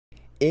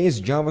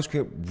is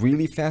JavaScript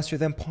really faster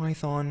than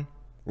Python?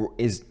 Or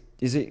is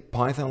it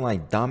Python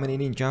like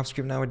dominating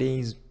JavaScript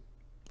nowadays?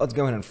 Let's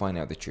go ahead and find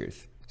out the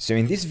truth. So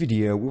in this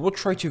video, we will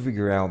try to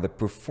figure out the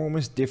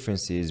performance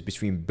differences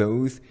between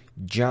both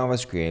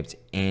JavaScript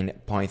and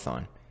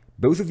Python.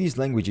 Both of these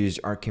languages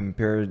are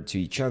compared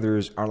to each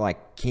other, are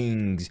like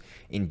kings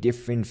in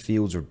different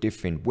fields or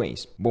different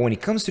ways. But when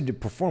it comes to the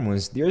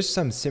performance, there's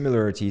some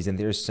similarities and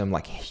there's some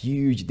like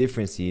huge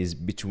differences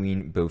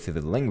between both of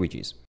the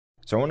languages.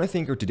 So I want to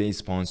thank our today's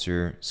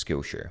sponsor,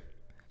 Skillshare.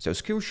 So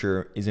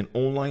Skillshare is an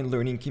online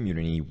learning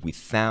community with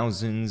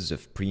thousands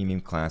of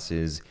premium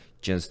classes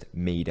just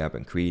made up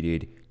and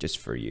created just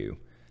for you.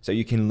 So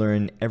you can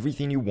learn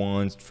everything you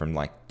want, from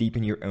like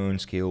deepen your own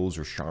skills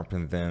or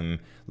sharpen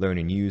them, learn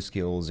new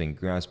skills and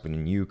grasp a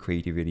new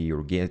creativity,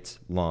 or get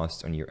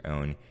lost on your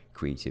own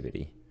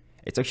creativity.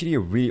 It's actually a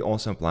really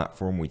awesome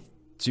platform with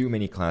too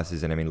many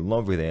classes and I'm in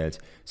love with it.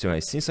 So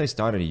since I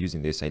started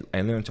using this, I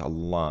learned a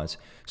lot,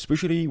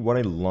 especially what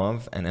I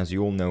love. And as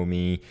you all know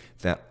me,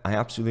 that I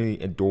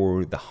absolutely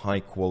adore the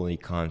high quality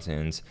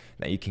content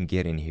that you can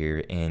get in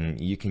here, and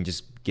you can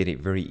just get it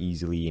very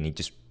easily and it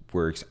just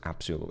works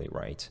absolutely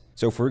right.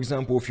 So for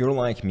example, if you're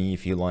like me,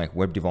 if you like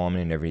web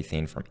development and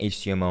everything from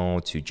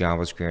HTML to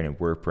JavaScript and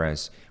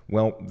WordPress,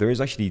 well, there's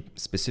actually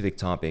specific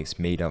topics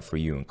made up for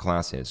you in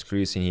classes.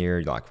 Creating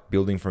here, like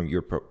building from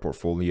your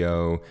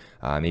portfolio,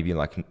 maybe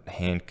like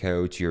hand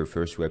code to your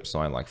first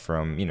website, like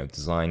from,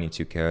 design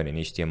into code and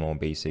HTML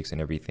basics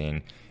and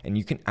everything. And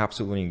you can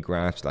absolutely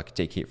grasp, like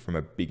take it from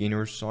a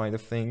beginner side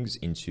of things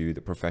into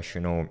the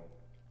professional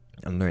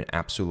and learn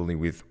absolutely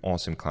with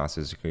awesome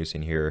classes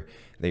in here.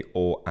 They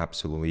all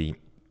absolutely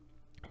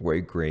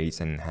work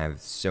great and have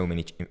so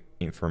many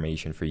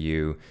information for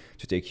you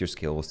to take your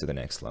skills to the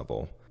next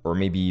level. Or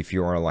maybe if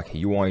you are like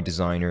a UI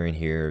designer in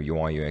here,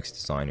 UI UX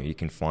designer, you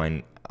can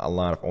find a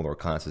lot of other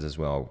classes as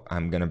well.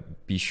 I'm gonna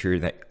be sure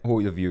that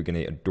all of you are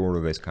gonna adore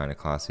this kind of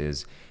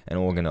classes and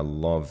all gonna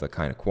love the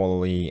kind of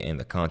quality and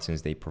the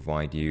contents they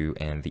provide you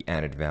and the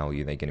added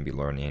value they're gonna be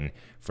learning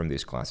from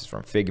these classes,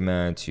 from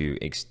Figma to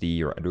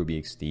XD or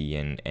Adobe XD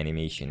and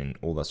animation and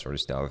all that sort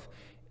of stuff.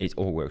 It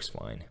all works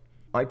fine.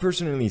 I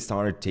personally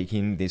started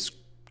taking this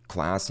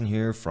class in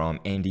here from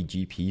Andy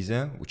G.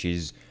 Pizza, which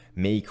is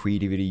Make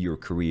Creativity Your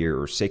Career,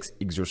 or 6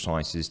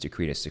 exercises to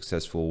create a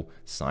successful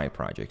side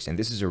projects. And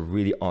this is a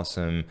really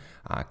awesome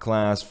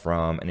class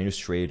from an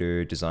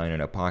illustrator, designer,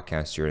 and a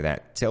podcaster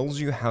that tells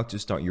you how to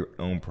start your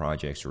own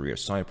projects or your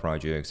side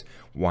projects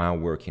while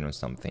working on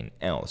something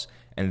else.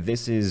 And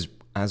this is,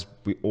 as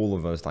we all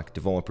of us, like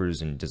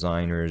developers and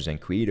designers and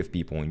creative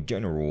people in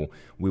general,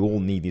 we all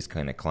need this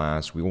kind of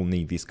class. We all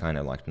need this kind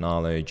of like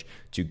knowledge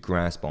to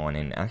grasp on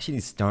and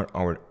actually start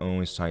our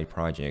own side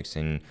projects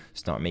and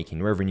start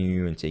making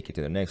revenue and take it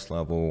to the next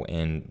level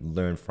and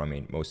learn from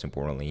it, most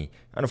importantly.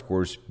 And of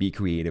course, be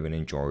creative and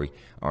enjoy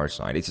our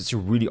side. It's a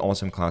really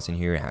awesome class in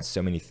here. It has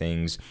so many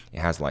things.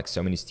 It has like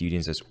so many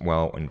students as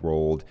well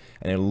enrolled.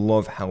 And I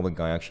love how the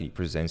guy actually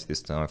presents this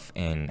stuff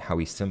and how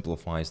he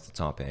simplifies the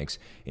topics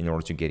in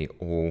order to get it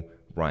all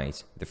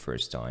right the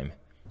first time.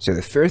 So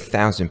the first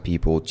 1,000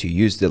 people to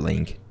use the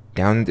link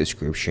down in the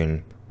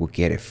description will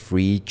get a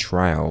free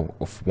trial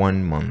of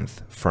 1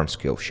 month from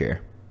Skillshare.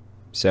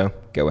 So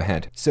go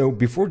ahead. So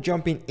before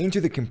jumping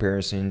into the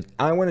comparison,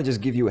 I want to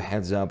just give you a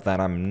heads up that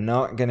I'm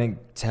not gonna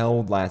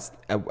tell that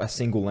a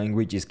single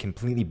language is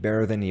completely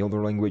better than the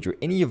other language or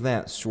any of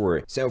that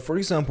sort. So for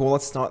example,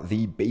 let's start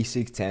the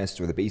basic test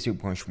or the basic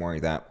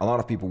benchmark that a lot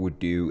of people would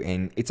do,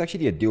 and it's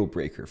actually a deal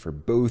breaker for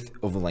both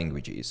of the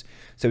languages.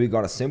 So we've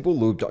got a simple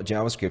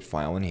loop.javascript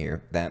file in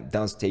here that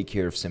does take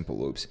care of simple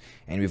loops,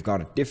 and we've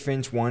got a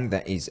different one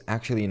that is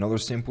actually another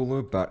simple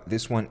loop, but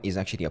this one is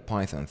actually a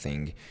Python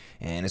thing.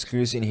 And as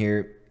curious in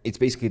here, it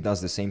basically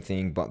does the same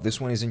thing, but this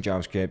one is in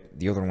JavaScript,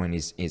 the other one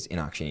is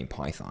actually in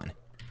Python.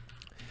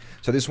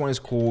 So this one is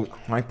called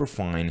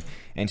Hyperfine,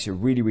 and it's a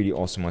really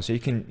awesome one. So you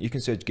can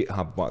search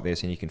GitHub about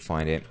this and you can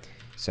find it.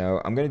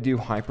 So I'm gonna do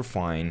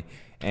Hyperfine,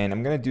 and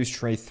I'm gonna do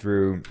straight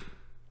through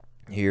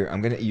here.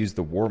 I'm gonna use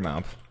the warm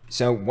up.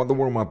 So what the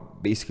warm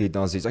up basically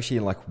does is actually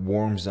like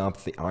warms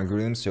up the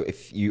algorithm. So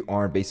if you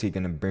are basically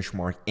gonna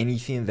benchmark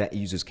anything that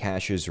uses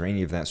caches or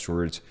any of that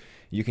sort,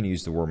 you can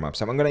use the warm up.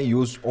 So I'm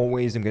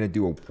gonna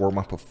do a warm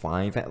up of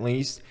 5 at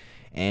least,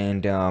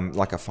 and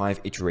like a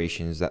 5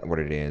 iterations, that's what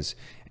it is.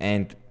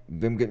 And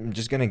I'm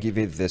just gonna give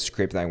it the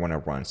script that I want to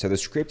run. So the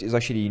script is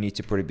actually, you need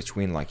to put it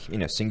between like,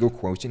 single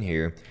quotes in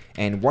here.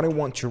 And what I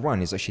want to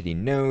run is actually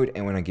node,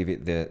 and when I give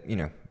it the,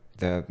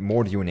 the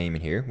module name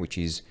in here, which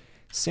is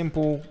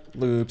simple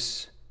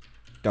loops.js.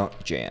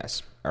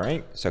 All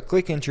right, so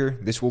click enter.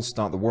 This will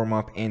start the warm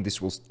up, and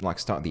this will like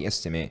start the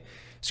estimate.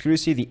 So you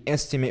see the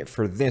estimate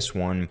for this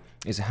one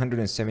is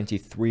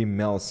 173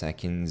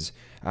 milliseconds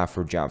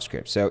for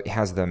JavaScript. So it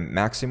has the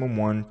maximum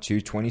one,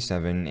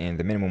 227, and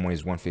the minimum one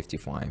is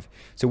 155.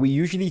 So we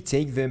usually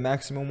take the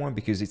maximum one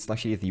because it's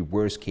actually the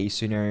worst case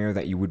scenario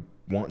that you would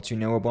want to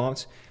know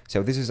about.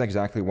 So this is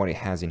exactly what it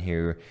has in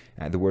here,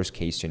 the worst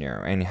case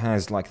scenario. And it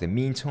has like the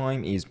mean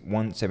time is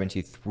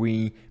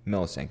 173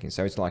 milliseconds.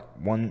 So it's like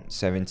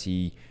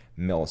 170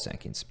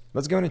 milliseconds.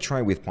 Let's go and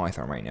try with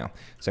Python right now.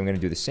 So I'm going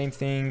to do the same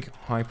thing,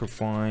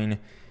 hyperfine,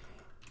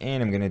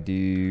 and I'm going to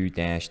do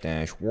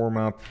 --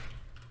 warmup.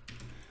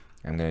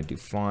 I'm going to do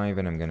 5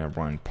 and I'm going to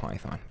run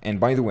Python. And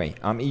by the way,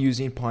 I'm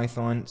using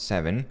Python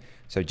 7.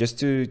 So just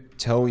to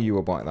tell you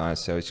about that,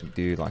 so it's going to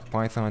do like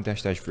Python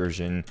 --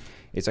 version.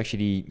 It's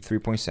actually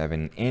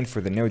 3.7. And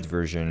for the Node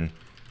version,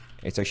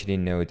 it's actually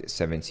Node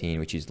 17,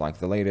 which is like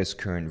the latest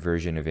current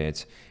version of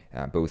it,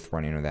 both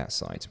running on that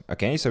side.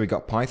 Okay, so we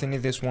got Python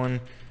in this one.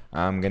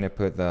 I'm going to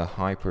put the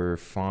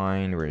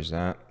hyperfine, where is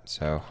that?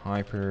 So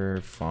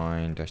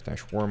hyperfine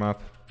 -- warmup.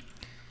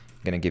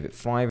 Gonna give it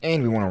 5,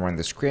 and we want to run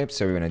the script,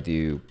 so we're gonna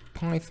do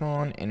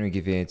Python, and we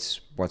give it,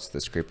 what's the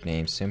script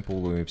name?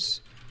 Simple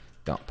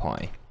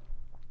loops.py.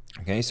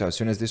 Okay, so as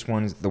soon as this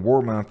one's, the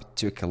warm-up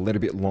took a little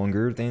bit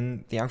longer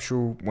than the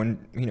actual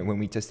one, when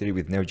we tested it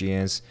with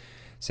Node.js,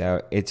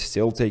 so it's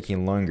still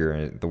taking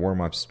longer. The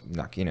warm-up's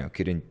not,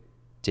 couldn't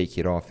take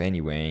it off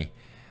anyway.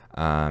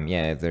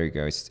 Yeah, there you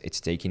go, it's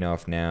taking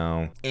off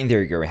now, and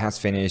there you go, it has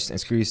finished.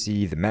 As you can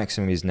see, the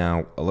maximum is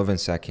now 11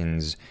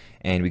 seconds,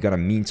 and we got a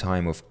mean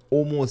time of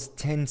almost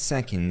 10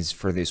 seconds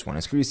for this one.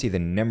 As you can see, the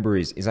number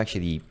is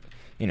actually,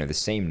 the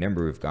same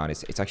number we've got.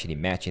 It's actually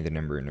matching the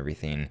number and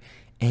everything.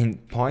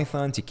 And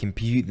Python, to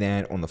compute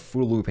that on the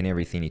full loop and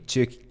everything, it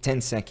took 10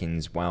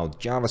 seconds, while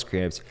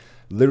JavaScript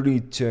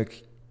literally took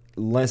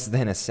less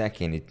than a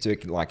second. It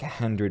took like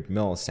 100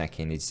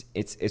 milliseconds.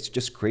 It's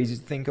just crazy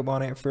to think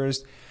about it at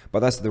first, but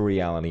that's the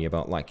reality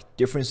about like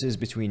differences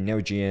between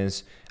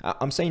Node.js.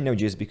 I'm saying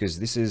Node.js because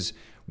this is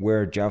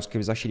where JavaScript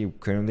is actually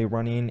currently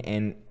running,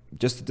 and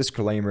just a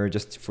disclaimer,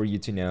 just for you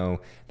to know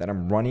that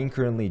I'm running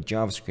currently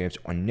JavaScript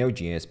on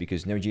Node.js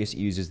because Node.js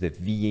uses the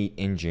V8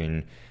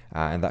 engine,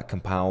 and that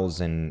compiles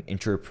and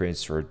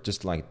interprets, or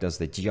just like does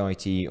the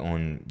GIT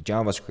on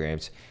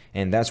JavaScript,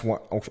 and that's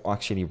what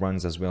actually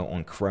runs as well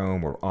on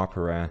Chrome or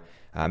Opera.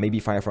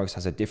 Maybe Firefox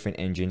has a different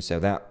engine, so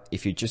that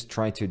if you just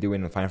try to do it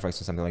in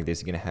Firefox or something like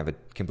this, you're gonna have a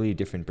completely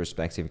different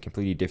perspective,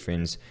 completely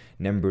different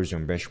numbers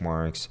and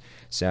benchmarks.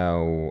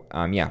 So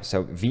yeah,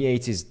 so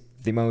V8 is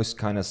the most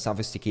kind of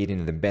sophisticated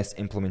and the best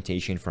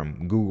implementation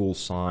from Google's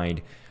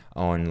side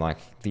on like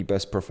the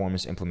best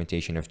performance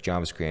implementation of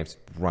JavaScript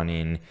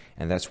running,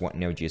 and that's what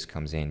Node.js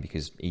comes in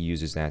because it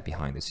uses that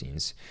behind the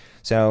scenes.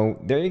 So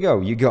there you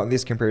go, you got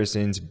these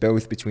comparisons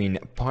both between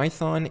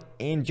Python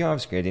and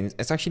JavaScript, and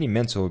it's actually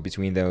mental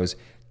between those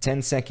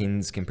 10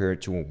 seconds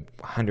compared to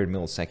 100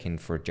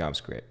 milliseconds for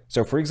JavaScript.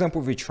 So for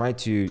example, if we try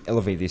to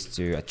elevate this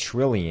to a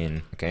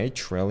trillion, okay,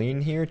 trillion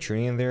here,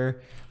 trillion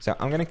there. So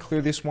I'm gonna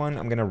clear this one,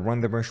 I'm gonna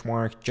run the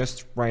benchmark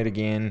just right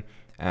again.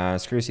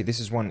 Seriously,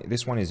 this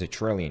one is a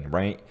trillion,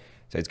 right?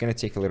 So it's gonna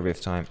take a little bit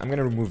of time. I'm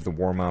gonna remove the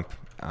warm-up.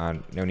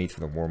 No need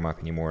for the warm-up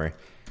anymore.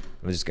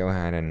 Let's just go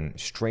ahead and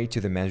straight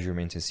to the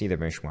measurement to see the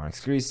benchmarks.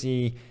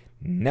 Seriously,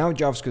 now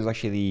JavaScript is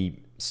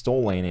actually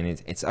stolen, and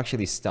it's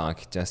actually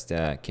stuck. Just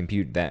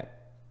compute that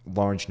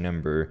large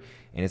number,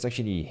 and it's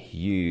actually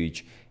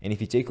huge. And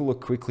if you take a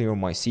look quickly on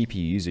my CPU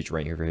usage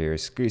right over here, you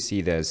can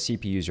see the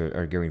CPUs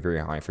are going very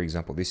high. For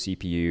example, this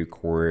CPU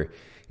core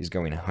is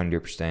going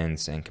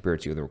 100% and compared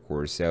to other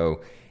cores,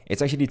 so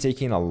it's actually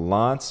taking a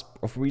lot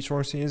of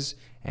resources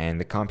and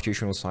the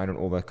computational side and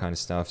all that kind of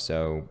stuff.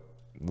 So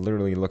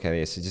literally look at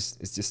this,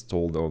 it's just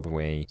stalled all the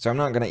way. So I'm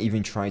not gonna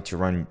even try to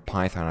run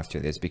Python after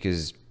this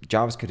because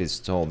JavaScript is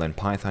stalled and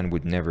Python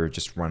would never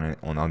just run it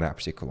on that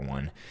particular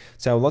one.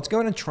 So let's go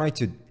and try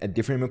to a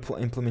different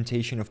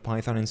implementation of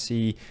Python and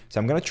see.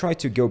 So I'm gonna try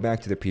to go back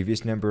to the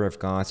previous number I've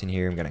got in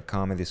here. I'm gonna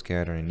comment this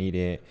code and I need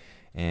it,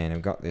 and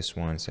I've got this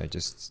one, so I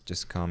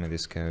just comment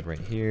this code right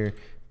here,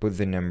 put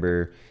the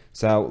number.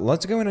 So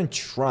let's go and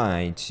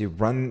try to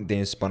run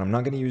this, but I'm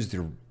not gonna use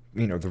the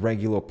the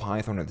regular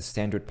Python or the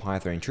standard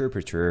Python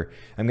interpreter.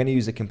 I'm going to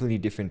use a completely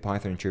different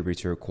Python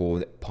interpreter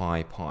called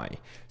Pypy.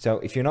 So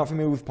if you're not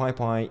familiar with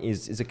Pypy,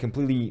 is a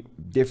completely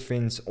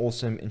different,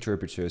 awesome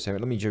interpreter. So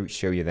let me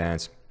show you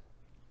that.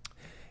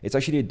 It's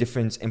actually a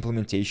different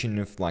implementation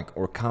of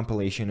or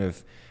compilation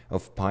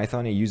of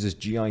Python. It uses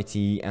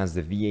GIT as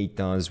the V8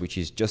 does, which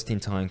is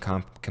just-in-time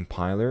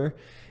compiler,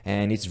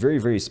 and it's very,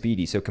 very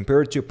speedy. So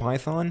compared to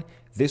Python,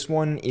 this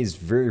one is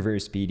very, very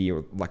speedy,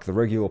 or like the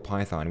regular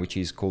Python, which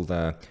is called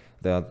the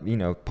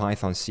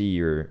Python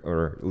C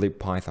or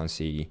libPython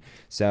C.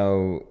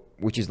 So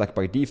which is like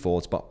by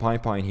default, but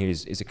Pypy here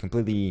is a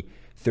completely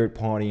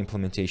third-party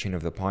implementation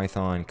of the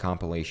Python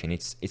compilation.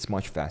 It's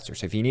much faster.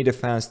 So if you need a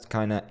fast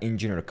kind of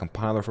engine or a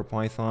compiler for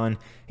Python,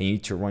 and you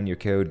need to run your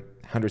code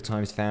 100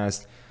 times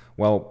fast,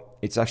 well,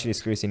 it's actually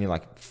experiencing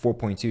like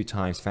 4.2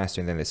 times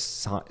faster than the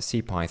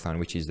C Python,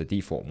 which is the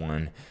default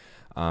one.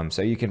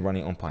 So you can run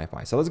it on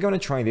Pypy. So let's go and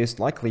try this.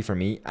 Luckily for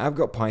me, I've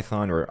got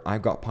Python, or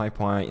I've got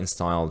Pypy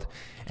installed,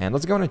 and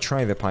let's go and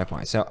try the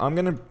Pypy. So I'm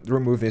gonna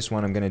remove this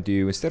one. I'm gonna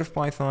do, instead of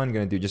Python, I'm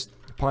gonna do just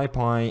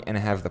Pypy, and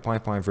I have the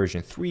Pypy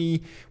version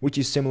 3, which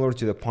is similar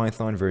to the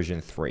Python version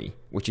 3,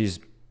 which is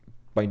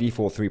by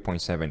default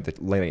 3.7, the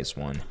latest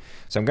one.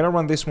 So I'm gonna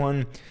run this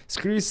one.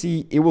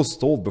 See, it was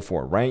stalled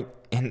before, right?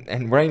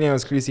 And right now,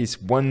 it's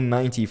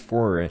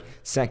 194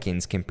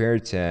 seconds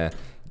compared to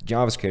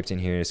JavaScript in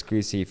here. Let's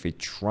clearly see if we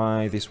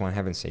try this one. I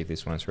haven't saved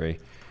this one, sorry.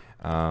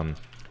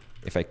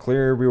 If I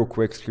clear real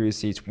quick, clearly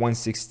see it's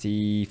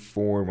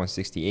 164,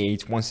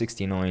 168,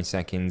 169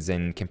 seconds,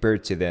 and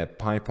compared to the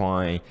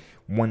Pypy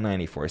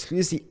 194. So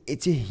you see,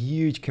 it's a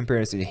huge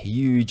comparison, a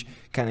huge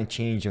kind of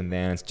change on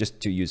that. It's just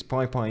to use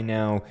Pypy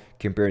now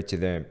compared to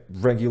the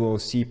regular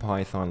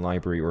CPython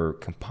library or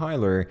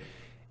compiler.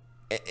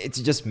 It's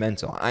just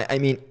mental. I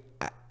mean,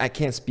 I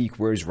can't speak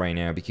words right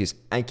now because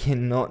I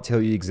cannot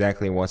tell you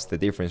exactly what's the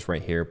difference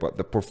right here, but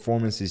the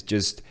performance is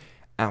just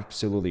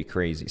absolutely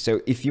crazy. So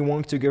if you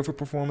want to go for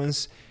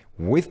performance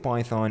with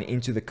Python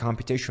into the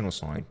computational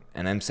side,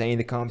 and I'm saying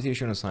the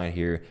computational side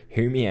here,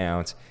 hear me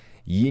out,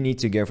 you need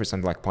to go for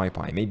something like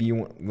Pypy. Maybe you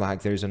want,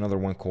 like, there's another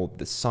one called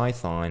the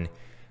Cython,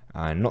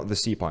 not the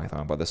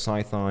CPython, but the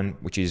Cython,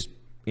 which is,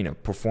 you know,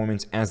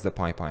 performance as the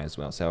Pypy as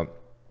well. So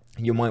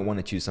you might want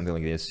to choose something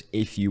like this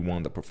if you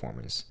want the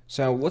performance.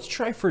 So let's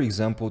try, for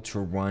example, to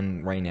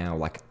run right now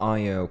like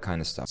IO kind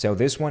of stuff. So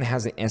this one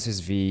has an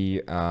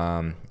SSV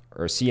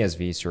or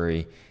CSV,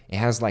 sorry. It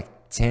has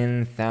like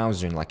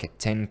 10,000, like a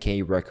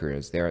 10K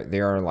records. They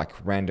are like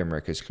random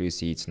records. Clearly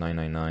see it's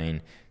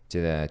 999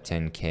 to the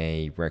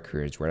 10K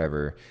records,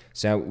 whatever.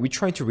 So we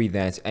try to read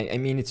that. I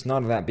mean, it's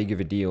not that big of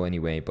a deal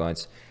anyway,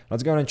 but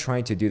let's go and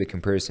try to do the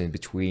comparison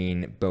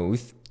between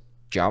both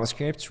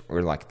JavaScript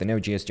or like the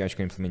Node.js JavaScript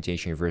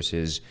implementation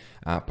versus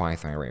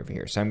Python right over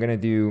here. So I'm going to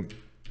do,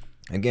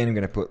 again, I'm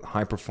going to put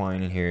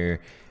hyperfine in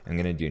here. I'm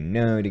going to do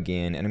node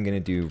again, and I'm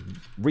going to do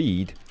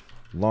read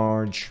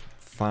large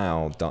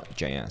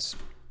file.js.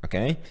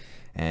 Okay.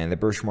 And the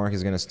benchmark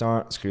is going to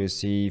start. So you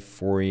see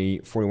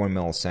 41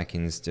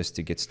 milliseconds just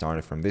to get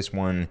started from this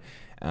one.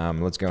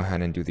 Let's go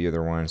ahead and do the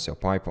other one. So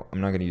Pypy,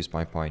 I'm not going to use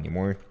Pypy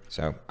anymore.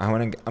 So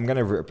I'm going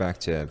to revert back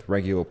to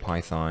regular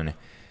Python,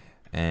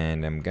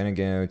 and I'm going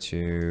to go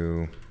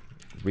to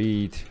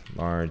read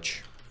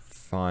large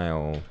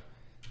file.py.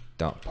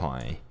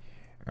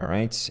 All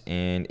right.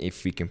 And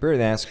if we compare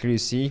that, so you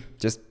see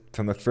just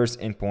from the first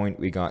endpoint,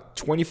 we got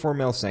 24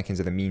 milliseconds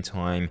at the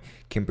meantime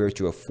compared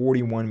to a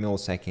 41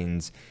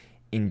 milliseconds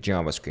in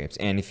JavaScript.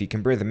 And if you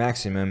compare the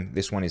maximum,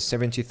 this one is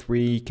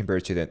 73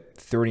 compared to the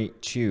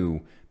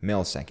 32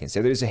 milliseconds.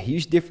 So there's a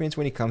huge difference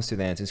when it comes to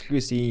that. As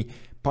you see,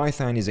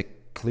 Python is a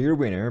clear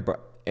winner, but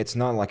it's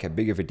not like a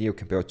big of a deal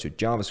compared to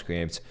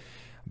JavaScript,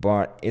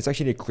 but it's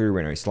actually a clear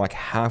winner. It's like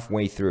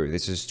halfway through.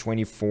 This is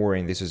 24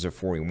 and this is a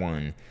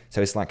 41.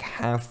 So it's like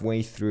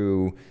halfway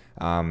through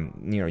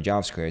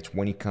JavaScript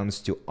when it comes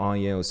to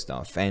IO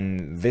stuff.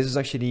 And this is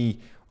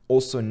actually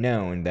also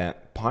known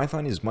that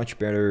Python is much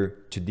better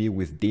to deal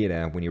with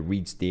data when it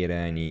reads data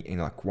and it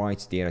like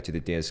writes data to the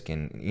disk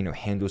and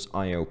handles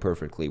IO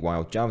perfectly,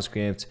 while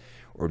JavaScript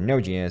or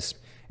Node.js,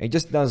 it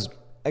just does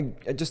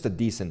just a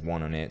decent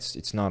one on it.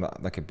 It's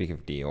not like a big of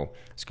a deal.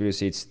 So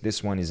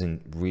this one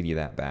isn't really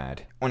that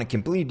bad. On a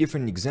completely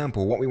different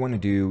example, what we want to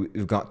do,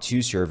 we've got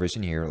two servers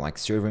in here, like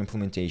server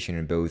implementation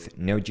in both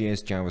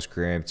Node.js,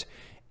 JavaScript,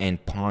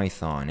 and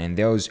Python, and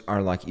those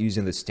are like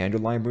using the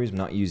standard libraries,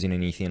 not using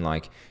anything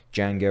like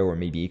Django or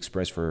maybe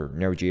Express for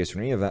Node.js or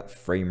any of that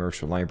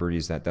frameworks or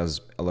libraries that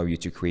does allow you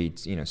to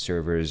create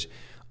servers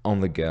on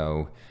the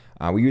go.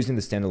 We're using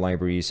the standard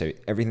libraries, so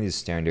everything is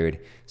standard.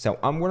 So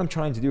what I'm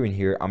trying to do in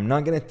here, I'm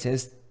not going to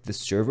test the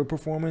server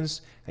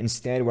performance.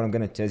 Instead, what I'm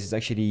going to test is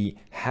actually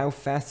how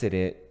fast it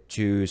is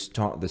to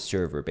start the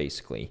server,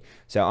 basically.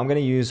 So I'm going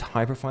to use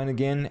hyperfine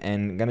again,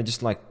 and I'm going to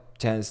just like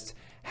test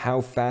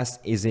how fast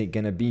is it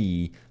going to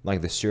be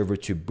like the server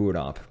to boot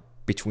up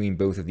between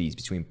both of these,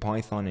 between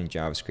Python and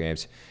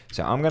JavaScript.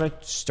 So I'm going to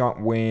start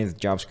with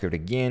JavaScript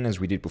again, as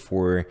we did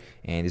before,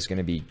 and it's going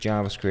to be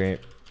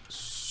JavaScript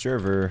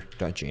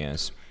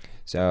server.js.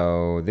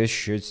 So this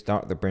should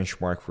start the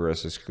benchmark for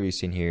us, as clearly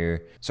seen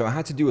here. So I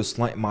had to do a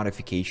slight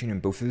modification in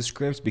both of the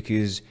scripts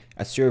because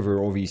a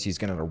server obviously is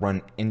going to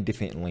run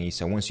indefinitely.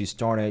 So once you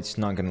start it, it's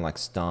not going to like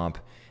stop.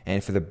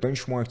 And for the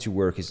benchmark to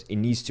work, it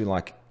needs to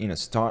like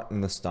start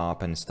and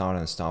stop and start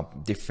and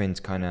stop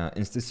different kind of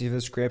instances of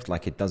the script.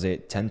 Like it does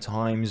it 10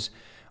 times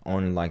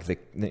on like the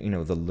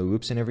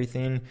loops and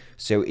everything.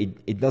 So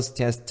it does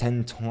test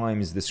 10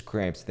 times the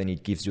script, then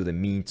it gives you the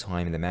mean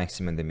time, the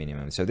maximum, the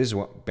minimum. So this is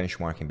what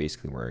benchmarking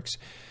basically works.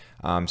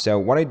 So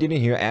what I did in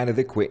here, I added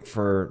the quit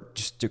for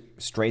just to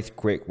straight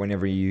quit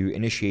whenever you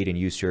initiate a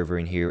new server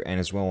in here, and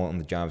as well on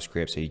the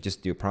JavaScript. So you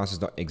just do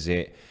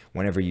process.exit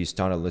whenever you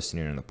start a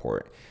listening on the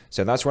port.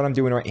 So that's what I'm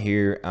doing right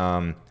here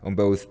on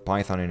both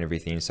Python and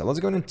everything. So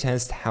let's go ahead and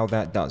test how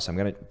that does. So I'm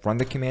going to run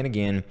the command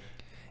again.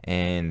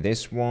 And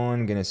this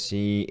one, gonna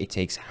see it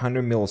takes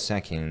 100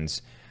 milliseconds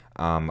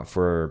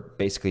for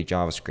basically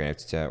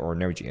JavaScript or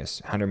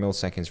Node.js, 100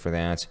 milliseconds for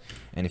that.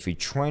 And if we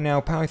try now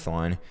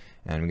Python,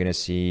 and I'm gonna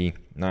see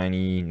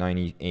 90,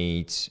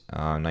 98,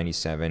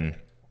 97.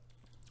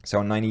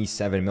 So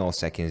 97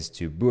 milliseconds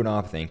to boot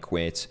up, then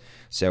quit.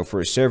 So for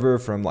a server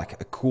from like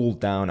a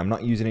cooldown, I'm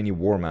not using any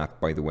warm up,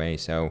 by the way.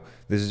 So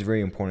this is a very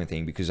important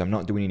thing because I'm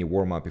not doing any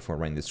warm up before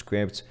running the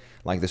script.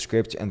 Like the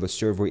script and the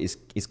server is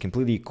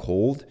completely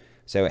cold.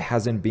 So it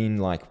hasn't been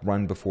like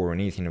run before or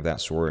anything of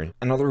that sort.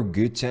 Another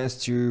good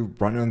test to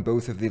run on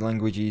both of the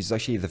languages is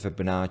actually the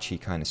Fibonacci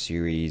kind of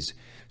series.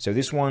 So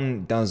this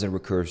one does a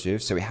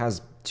recursive, so it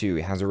has two.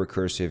 It has a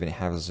recursive and it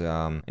has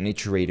an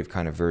iterative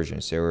kind of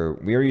version. So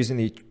we are using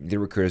the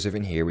recursive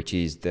in here, which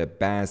is the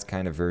best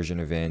kind of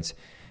version of it.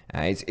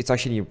 It's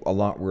actually a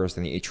lot worse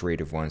than the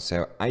iterative one.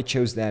 So I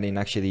chose that in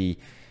actually,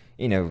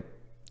 you know,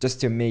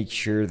 just to make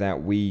sure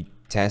that we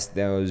test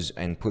those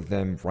and put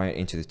them right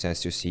into the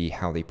test to see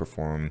how they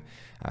perform.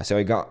 So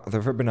I got the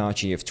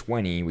Fibonacci of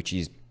 20, which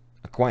is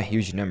a quite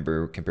huge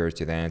number compared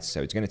to that,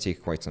 so it's going to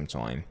take quite some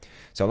time.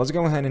 So let's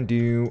go ahead and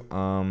do,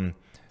 so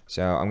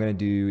I'm going to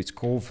do, it's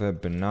called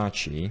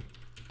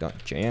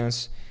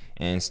Fibonacci.js,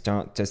 and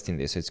start testing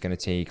this. It's going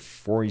to take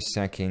 40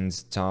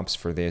 seconds tops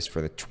for this,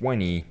 for the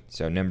 20,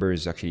 so number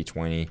is actually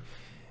 20,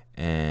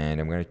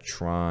 and I'm going to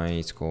try,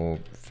 it's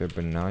called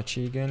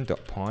Fibonacci again,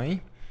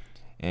 .py.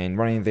 And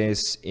running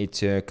this, it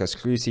took, because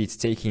clearly it's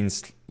taking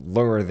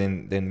slower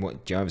than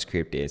what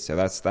JavaScript is. So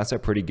that's a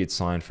pretty good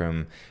sign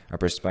from a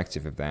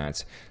perspective of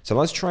that. So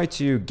let's try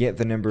to get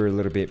the number a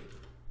little bit,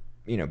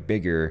 you know,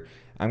 bigger.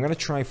 I'm gonna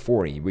try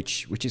 40,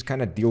 which is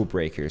kind of deal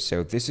breaker.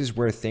 So this is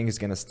where things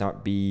gonna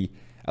start be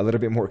a little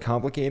bit more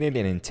complicated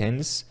and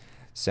intense.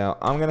 So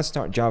I'm gonna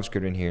start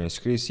JavaScript in here. And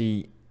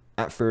clearly,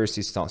 at first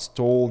it starts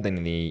stalled,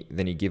 then he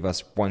give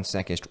us 1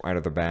 second right out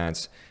of the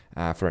bat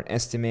for an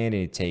estimate,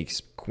 and it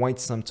takes quite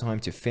some time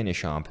to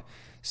finish up.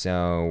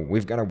 So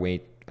we've got to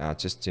wait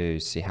just to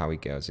see how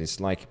it goes. It's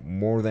like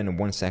more than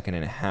 1.5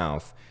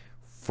 seconds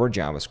for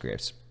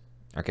JavaScript.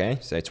 Okay,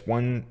 so it's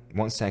 1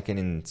 second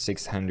and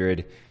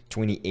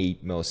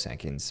 628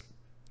 milliseconds.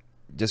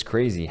 Just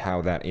crazy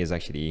how that is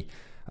actually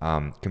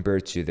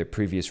compared to the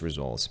previous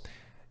results.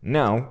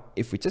 Now,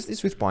 if we test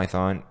this with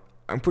Python,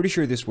 I'm pretty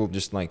sure this will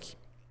just like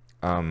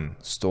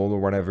stall or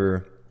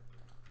whatever,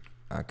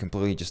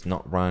 completely just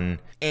not run.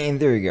 And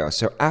there you go.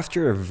 So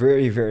after a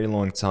very, very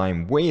long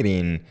time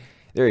waiting,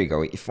 there you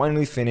go. It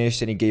finally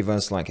finished, and it gave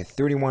us like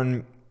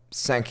 31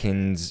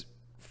 seconds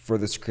for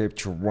the script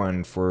to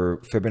run for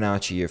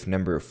Fibonacci of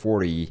number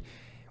 40,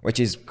 which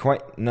is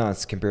quite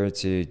nuts compared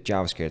to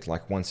JavaScript,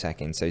 like 1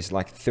 second. So it's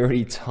like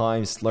 30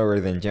 times slower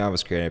than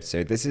JavaScript.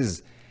 So this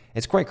is,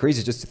 it's quite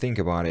crazy just to think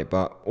about it,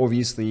 but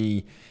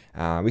obviously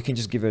we can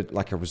just give it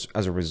like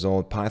as a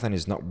result, Python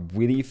is not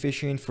really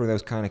efficient for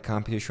those kind of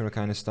computational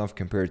kind of stuff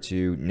compared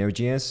to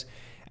Node.js.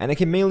 And I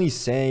can mainly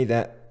say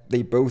that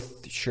they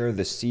both share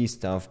the C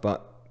stuff,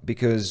 but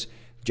because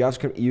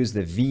JavaScript uses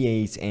the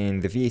V8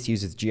 and the V8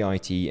 uses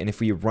GIT, and if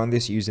we run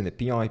this using the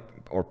PI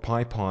or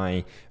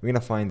Pypy, we're gonna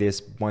find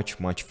this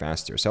much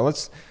faster. So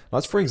let's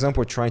for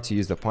example try to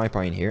use the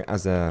Pypy in here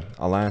as a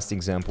last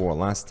example or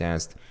last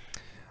test.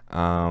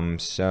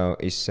 So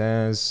it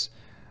says,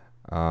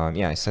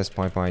 yeah, it says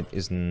Pypy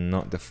is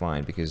not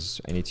defined because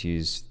I need to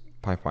use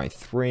Pypy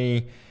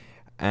 3,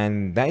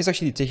 and that is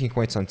actually taking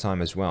quite some time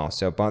as well.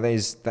 So, but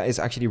that is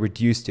actually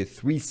reduced to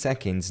 3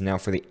 seconds now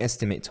for the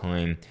estimate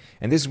time,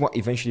 and this is what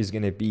eventually is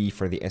going to be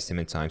for the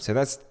estimate time. So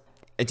it's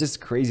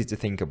just crazy to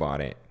think about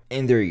it.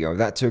 And there you go.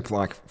 That took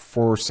like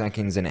 4.5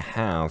 seconds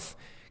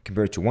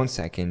compared to 1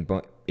 second,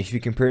 but if you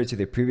compare it to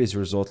the previous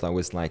result that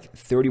was like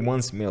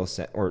 31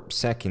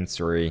 seconds,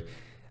 sorry,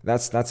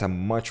 that's a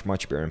much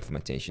better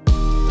implementation.